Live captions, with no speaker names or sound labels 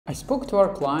I spoke to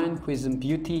our client who is a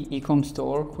beauty Ecom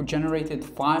store who generated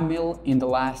 5 mil in the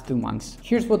last 2 months.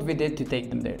 Here's what we did to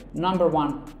take them there. Number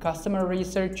 1, customer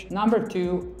research. Number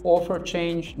 2, offer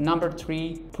change. Number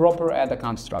 3, proper ad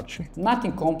account structure.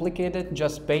 Nothing complicated,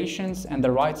 just patience and the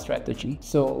right strategy.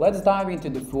 So let's dive into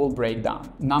the full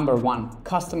breakdown. Number 1,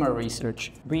 customer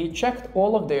research. We checked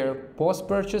all of their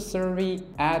post-purchase survey,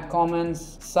 ad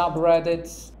comments,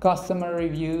 subreddits, customer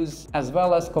reviews, as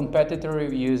well as competitor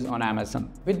reviews on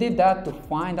Amazon. We did that to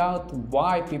find out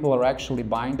why people are actually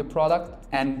buying the product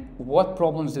and what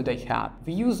problems do they have.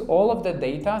 We use all of the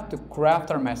data to craft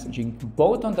our messaging,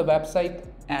 both on the website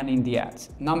and in the ads.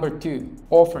 Number 2,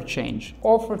 offer change.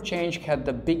 Offer change had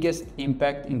the biggest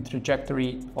impact in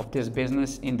trajectory of this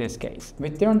business in this case.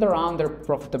 We turned around their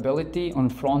profitability on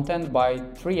front end by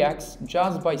 3x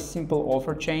just by simple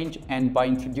offer change and by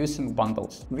introducing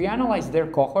bundles. We analyzed their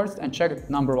cohorts and checked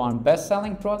number 1,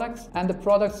 best-selling products and the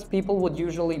products people would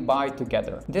usually buy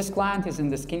together. This client is in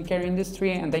the skincare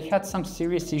industry and they had some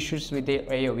serious issues with their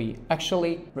AOV.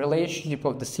 Actually, relationship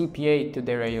of the CPA to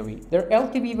their AOV. Their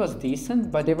LTV was decent,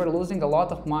 but they were losing a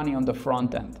lot of money on the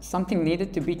front end. Something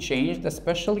needed to be changed,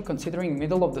 especially considering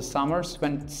middle of the summers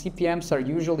when CPMs are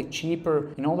usually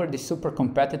cheaper in already super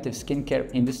competitive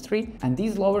skincare industry, and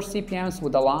these lower CPMs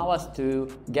would allow us to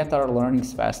get our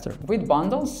learnings faster. With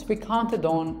bundles, we counted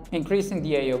on increasing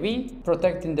the AOV,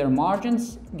 protecting their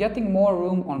margins, getting more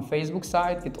room on Facebook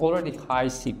side with already high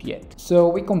CPA. So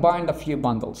we combined a few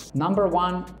bundles. Number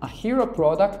 1, a hero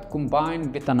product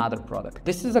combined with another product.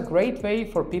 This is a great way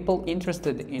for people interested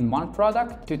in one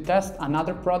product to test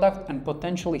another product and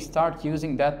potentially start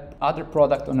using that other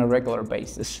product on a regular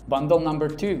basis. Bundle number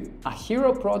 2, a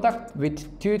hero product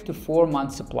with 2 to 4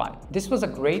 months supply. This was a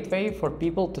great way for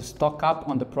people to stock up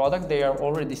on the product they are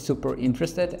already super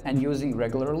interested and using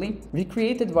regularly. We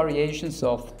created variations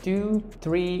of 2,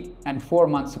 3 and 4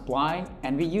 months supply,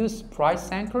 and we used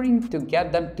price anchoring to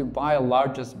get them to buy a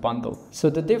largest bundle. So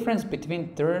the difference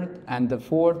between third and the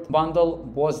fourth bundle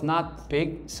was not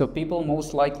big, so people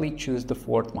most likely choose the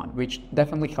fourth one, which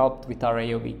definitely helped with our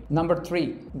AOV. Number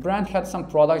 3, brand had some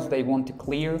products they want to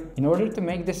clear. In order to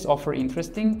make this offer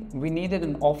interesting, we needed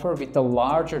an offer with a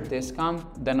larger discount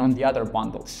than on the other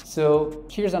bundles. So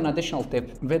here's an additional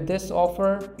tip. With this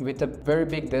offer, with a very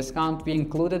big discount, we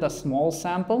included a small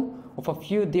sample of a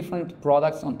few different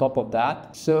products on top of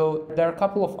that. So there are a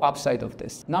couple of upsides of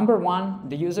this. Number 1,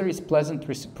 the user is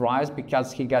pleasantly surprised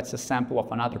because he gets a sample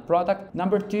of another product.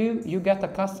 Number 2, you get a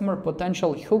customer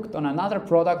potentially hooked on another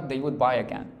product they would buy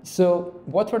again. So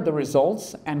what were the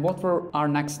results and what were our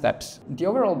next steps? The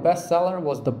overall bestseller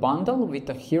was the bundle with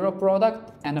a hero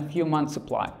product and a few months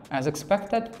supply. As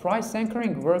expected, price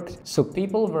anchoring worked, so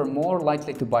people were more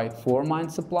likely to buy 4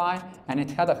 months supply, and it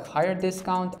had a higher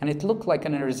discount and it looked like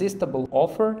an irresistible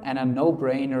offer and a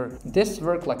no-brainer. This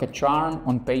worked like a charm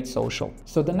on paid social.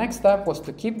 So the next step was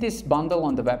to keep this bundle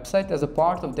on the website as a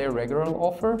part of their regular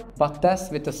offer, but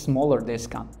test with a smaller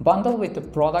discount. Bundle with the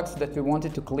products that we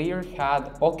wanted to clear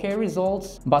had okay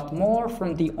results, but more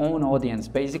from the own audience,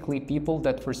 basically people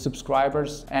that were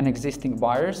subscribers and existing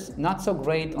buyers, not so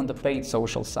great on the paid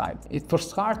social side. It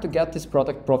was hard to get this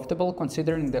product profitable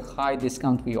considering the high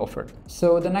discount we offered.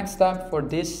 So the next step for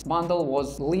this bundle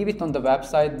was leave it on the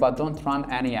website, but don't run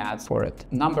any ads for it.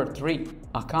 Number 3,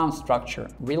 account structure.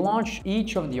 We launched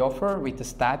each of the offer with a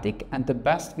static and the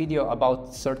best video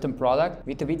about certain product,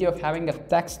 with the video having a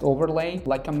text overlay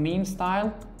like a meme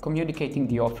style communicating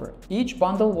the offer. Each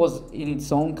bundle was in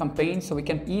its own campaign, so we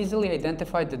can easily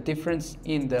identify the difference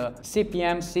in the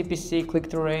CPM, CPC,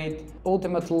 click-through rate,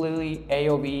 ultimately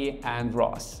AOV and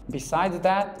ROAS. Besides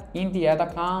that, in the ad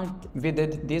account, we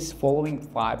did these following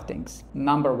 5 things.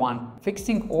 Number 1,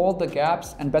 fixing all the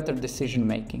gaps and better decision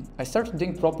making. I started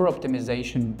doing proper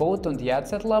optimization both on the ad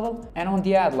set level and on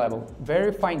the ad level,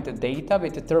 verifying the data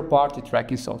with the third-party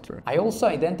tracking software. I also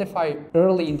identify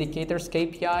early indicators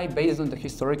KPI based on the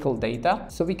historical data,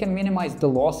 so we can minimize the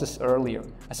losses earlier,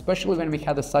 especially when we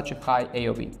had such a high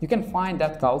AOV. You can find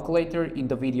that calculator in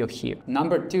the video here.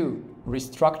 Number 2,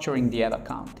 restructuring the ad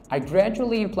account. I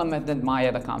gradually implemented my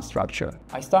ad account structure.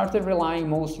 I started relying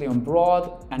mostly on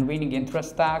broad and winning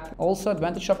interest tag. Also,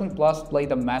 Advantage Shopping Plus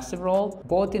played a massive role,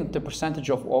 both in the percentage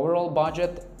of overall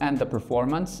budget and the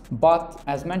performance. But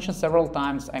as mentioned several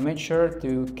times, I made sure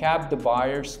to cap the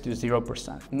buyers to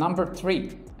 0%. Number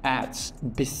 3, ads.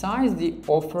 Besides the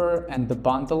offer and the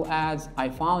bundle ads, I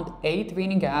found 8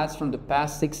 winning ads from the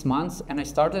past 6 months, and I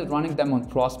started running them on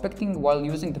prospecting while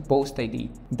using the post ID.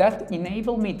 That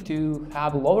enabled me to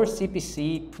have lower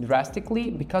CPC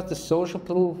drastically because the social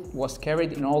proof was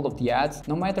carried in all of the ads,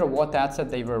 no matter what ad set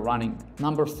they were running.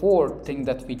 Number 4 thing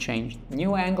that we changed: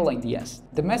 new angle ideas.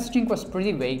 The messaging was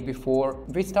pretty vague before.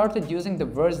 We started using the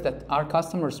words that our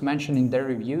customers mention in their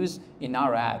reviews in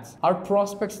our ads. Our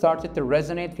prospects started to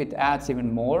resonate with ads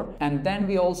even more, and then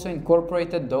we also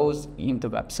incorporated those into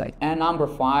the website. And number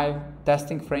 5,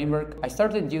 testing framework. I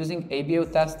started using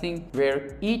ABO testing,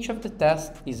 where each of the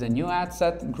tests is a new ad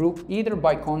set grouped either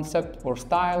by concept or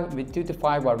style with 2 to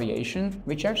 5 variations,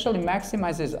 which actually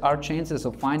maximizes our chances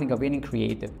of finding a winning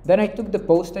creative. Then I took the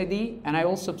post ID and I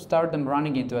also started them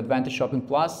running into Advantage Shopping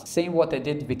Plus, same what I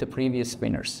did with the previous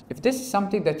winners. If this is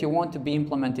something that you want to be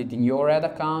implemented in your ad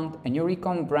account and your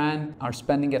ecom brand are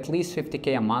spending at least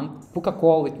 $50K a month, book a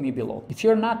call with me below. If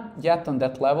you're not yet on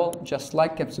that level, just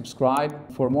like and subscribe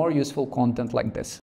for more useful content like this.